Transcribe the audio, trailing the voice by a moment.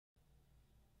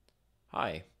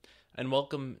Hi, and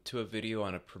welcome to a video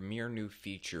on a premier new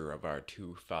feature of our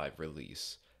 2.5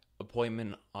 release,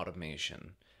 Appointment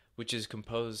Automation, which is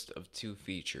composed of two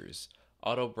features,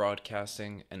 Auto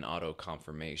Broadcasting and Auto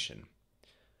Confirmation.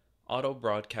 Auto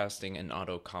Broadcasting and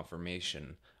Auto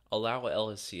Confirmation allow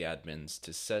LSC admins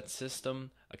to set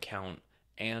system, account,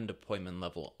 and appointment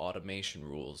level automation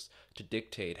rules to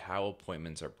dictate how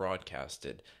appointments are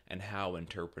broadcasted and how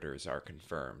interpreters are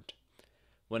confirmed.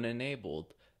 When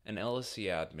enabled, an LSC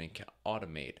admin can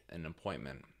automate an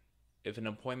appointment. If an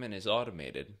appointment is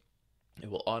automated, it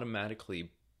will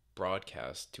automatically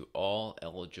broadcast to all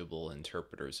eligible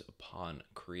interpreters upon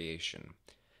creation.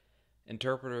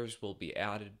 Interpreters will be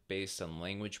added based on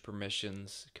language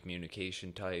permissions,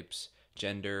 communication types,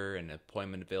 gender and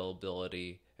appointment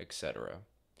availability, etc.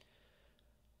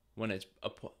 When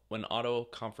auto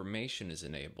confirmation is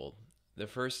enabled, the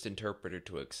first interpreter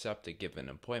to accept a given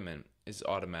appointment is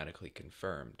automatically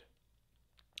confirmed.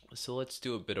 So let's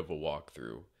do a bit of a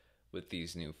walkthrough with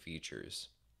these new features.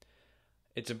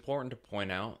 It's important to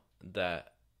point out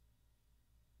that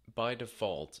by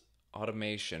default,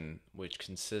 automation, which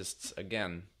consists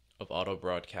again of auto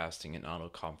broadcasting and auto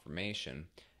confirmation,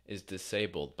 is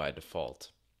disabled by default.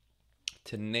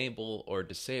 To enable or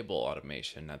disable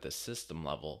automation at the system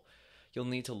level, you'll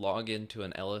need to log into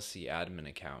an LSC admin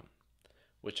account,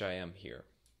 which I am here.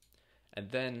 And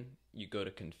then you go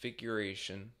to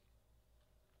Configuration,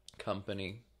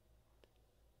 Company,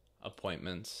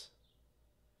 Appointments,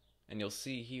 and you'll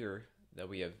see here that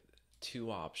we have two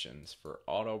options for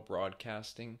auto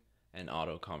broadcasting and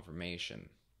auto confirmation.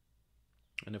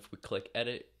 And if we click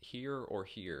Edit here or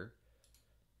here,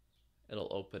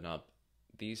 it'll open up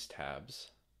these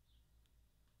tabs,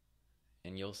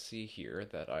 and you'll see here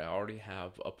that I already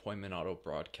have appointment auto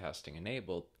broadcasting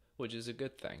enabled, which is a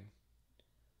good thing.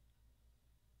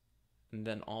 And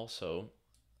then also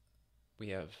we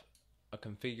have a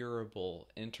configurable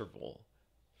interval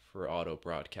for auto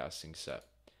broadcasting set.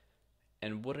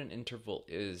 And what an interval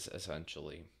is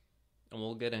essentially, and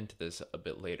we'll get into this a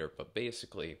bit later, but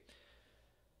basically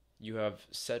you have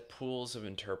set pools of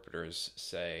interpreters,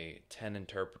 say 10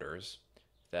 interpreters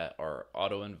that are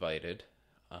auto invited.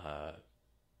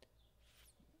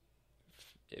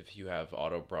 If you have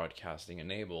auto broadcasting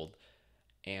enabled,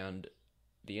 and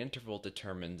the interval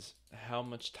determines how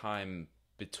much time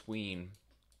between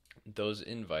those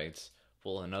invites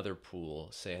will another pool,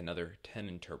 say another 10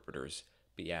 interpreters,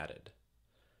 be added.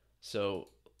 So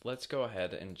let's go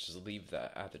ahead and just leave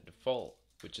that at the default,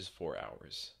 which is 4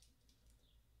 hours.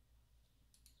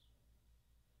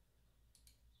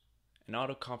 And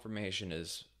auto confirmation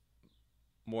is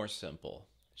more simple.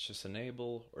 It's just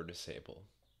enable or disable.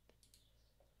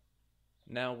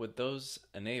 Now with those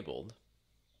enabled,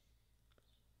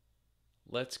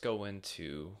 let's go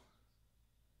into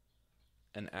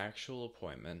an actual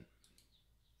appointment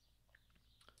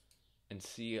and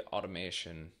see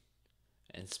automation,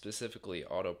 and specifically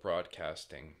auto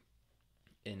broadcasting,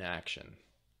 in action.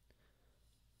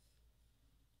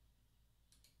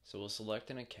 So we'll select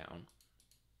an account,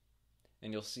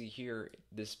 and you'll see here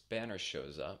this banner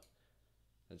shows up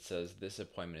that says this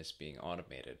appointment is being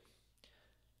automated.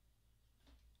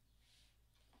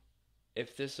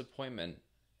 If this appointment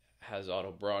has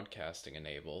auto broadcasting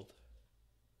enabled,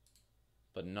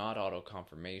 but not auto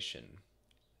confirmation,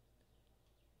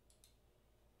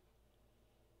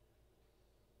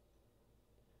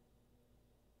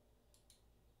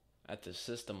 at the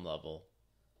system level,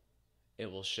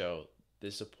 it will show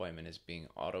this appointment is being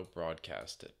auto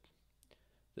broadcasted.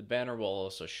 The banner will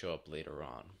also show up later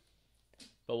on,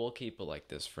 but we'll keep it like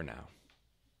this for now.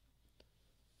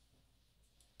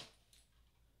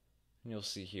 And you'll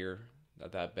see here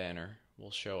that that banner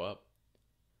will show up,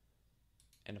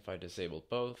 and if I disable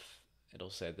both,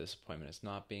 it'll say this appointment is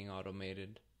not being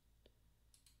automated.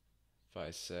 If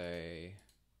I say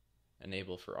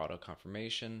enable for auto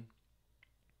confirmation,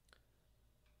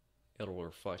 it'll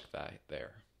reflect that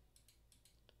there.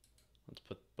 Let's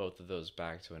put both of those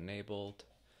back to enabled,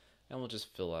 and we'll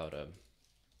just fill out a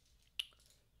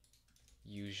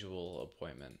usual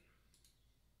appointment.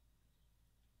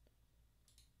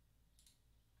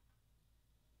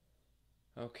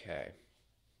 Okay.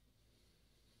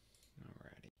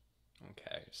 Alrighty.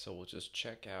 Okay, so we'll just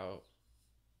check out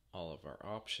all of our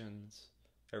options.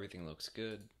 Everything looks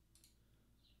good,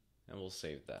 and we'll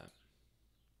save that.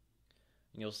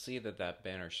 And you'll see that that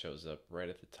banner shows up right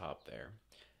at the top there,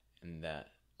 and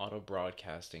that auto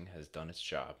broadcasting has done its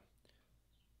job.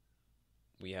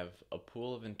 We have a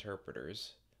pool of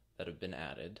interpreters that have been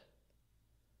added,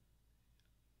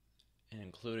 and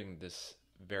including this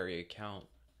very account,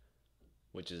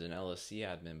 which is an LSC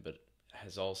admin, but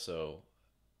has also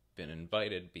been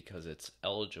invited because it's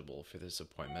eligible for this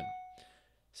appointment.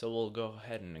 So we'll go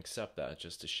ahead and accept that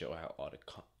just to show how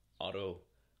auto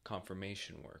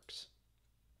confirmation works.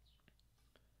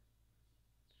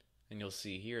 And you'll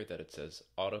see here that it says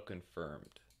auto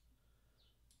confirmed.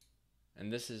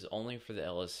 And this is only for the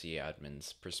LSC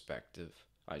admin's perspective.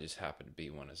 I just happen to be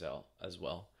one as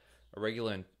well. A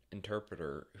regular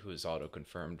interpreter who is auto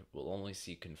confirmed will only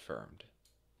see confirmed.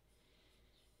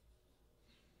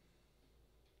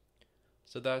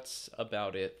 So that's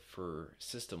about it for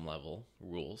system level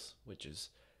rules, which is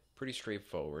pretty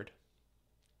straightforward.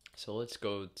 So let's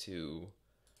go to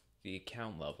the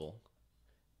account level.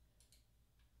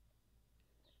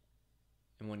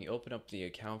 And when you open up the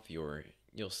account viewer,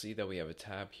 you'll see that we have a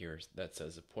tab here that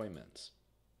says appointments.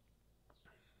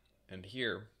 And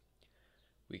here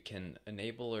we can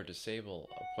enable or disable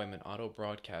appointment auto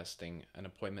broadcasting and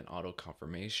appointment auto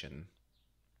confirmation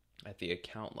at the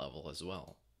account level as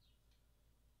well.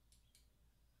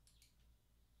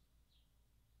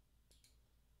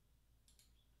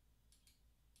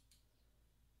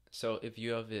 So if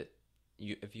you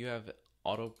have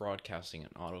auto broadcasting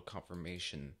and auto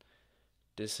confirmation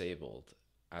disabled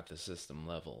at the system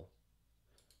level,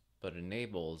 but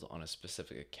enabled on a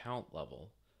specific account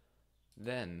level,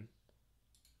 then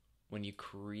when you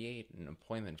create an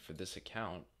appointment for this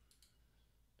account,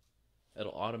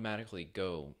 it'll automatically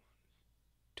go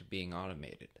to being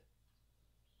automated.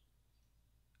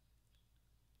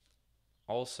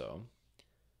 Also,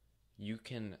 you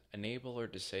can enable or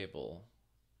disable,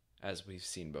 as we've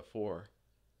seen before,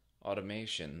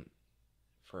 automation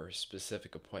for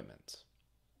specific appointments.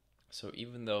 So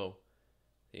even though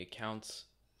the account's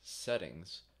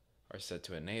settings are set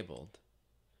to enabled,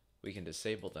 we can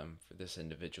disable them for this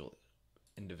individual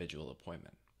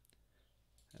appointment.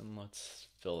 And let's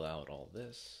fill out all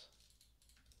this.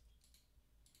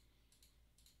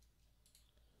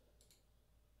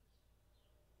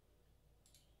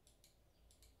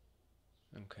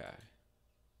 Okay.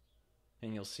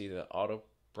 And you'll see that auto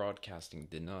broadcasting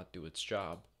did not do its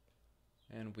job,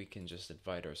 and we can just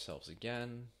invite ourselves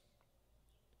again.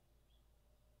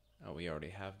 We already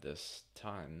have this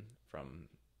time from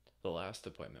the last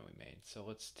appointment we made, so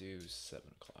let's do 7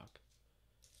 o'clock.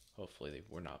 Hopefully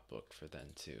we're not booked for then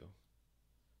too.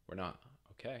 We're not.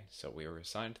 Okay, so we were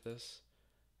assigned to this.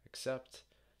 Accept,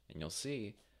 and you'll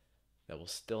see that we'll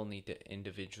still need to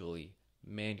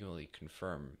manually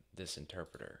confirm this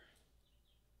interpreter.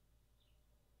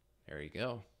 There you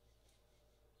go.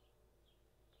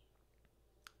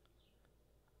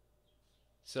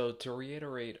 So to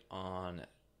reiterate on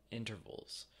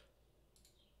intervals,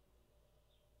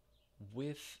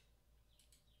 with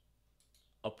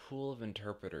a pool of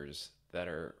interpreters that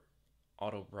are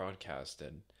auto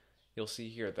broadcasted, you'll see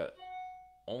here that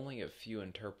only a few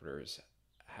interpreters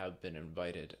have been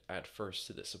invited at first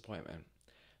to this appointment.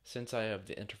 Since I have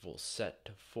the interval set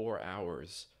to 4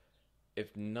 hours,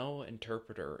 if no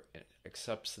interpreter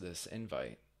accepts this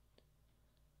invite,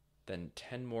 then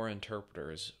 10 more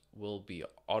interpreters will be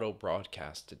auto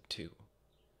broadcasted too.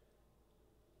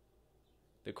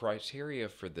 The criteria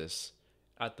for this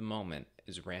at the moment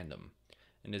is random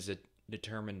and is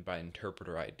determined by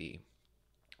interpreter ID.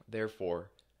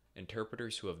 Therefore,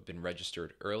 interpreters who have been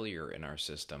registered earlier in our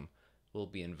system will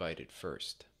be invited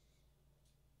first.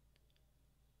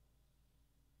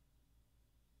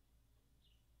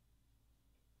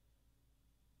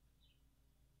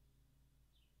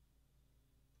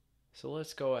 So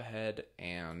let's go ahead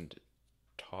and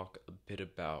talk a bit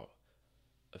about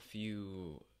a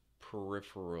few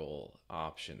peripheral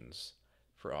options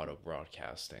for auto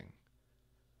broadcasting.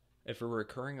 If a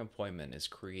recurring appointment is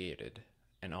created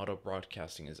and auto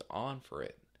broadcasting is on for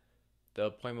it, the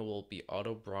appointment will be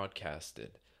auto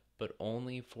broadcasted, but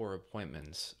only for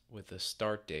appointments with a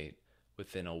start date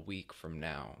within a week from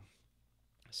now.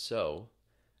 So,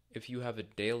 if you have a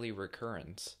daily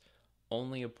recurrence,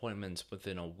 only appointments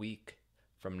within a week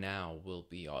from now will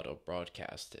be auto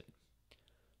broadcasted.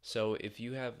 So if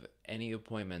you have any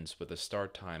appointments with a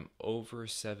start time over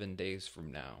 7 days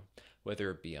from now,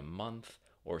 whether it be a month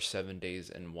or 7 days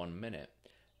and 1 minute,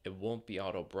 it won't be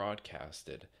auto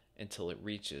broadcasted until it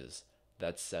reaches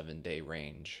that 7-day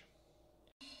range.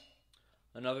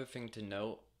 Another thing to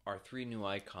note are 3 new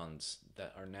icons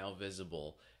that are now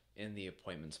visible in the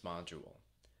appointments module.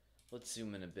 Let's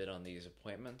zoom in a bit on these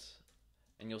appointments,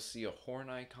 and you'll see a horn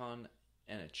icon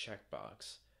and a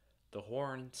checkbox. The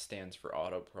horn stands for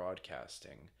auto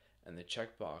broadcasting, and the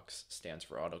checkbox stands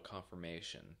for auto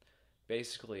confirmation.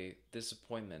 Basically, this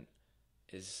appointment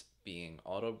is being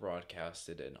auto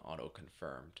broadcasted and auto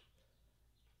confirmed.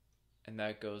 and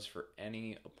that goes for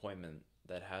any appointment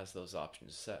that has those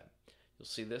options set. You'll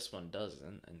see this one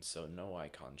doesn't, and so no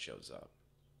icon shows up.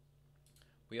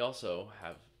 We also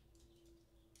have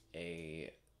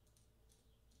a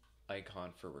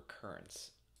icon for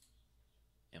recurrence,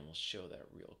 and we'll show that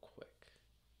real quick.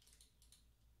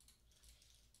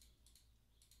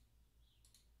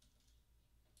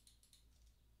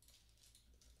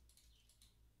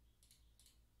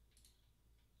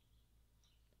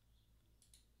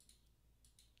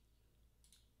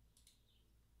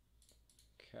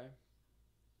 Okay.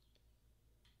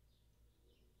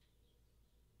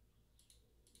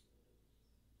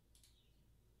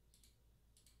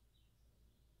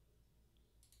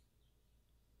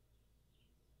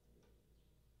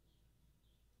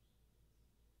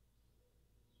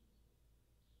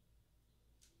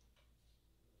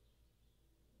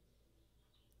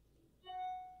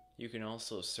 You can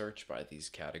also search by these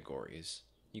categories.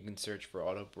 You can search for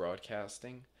auto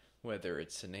broadcasting, whether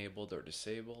it's enabled or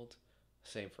disabled,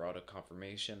 same for auto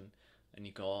confirmation, and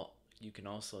you can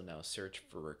also now search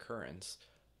for recurrence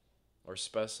or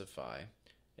specify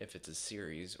if it's a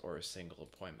series or a single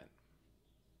appointment.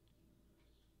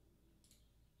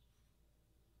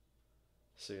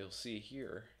 So you'll see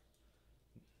here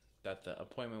that the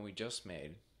appointment we just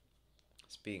made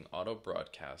is being auto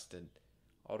broadcasted,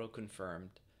 auto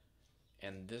confirmed,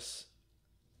 and this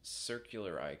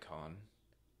circular icon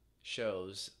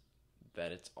shows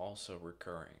that it's also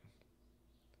recurring.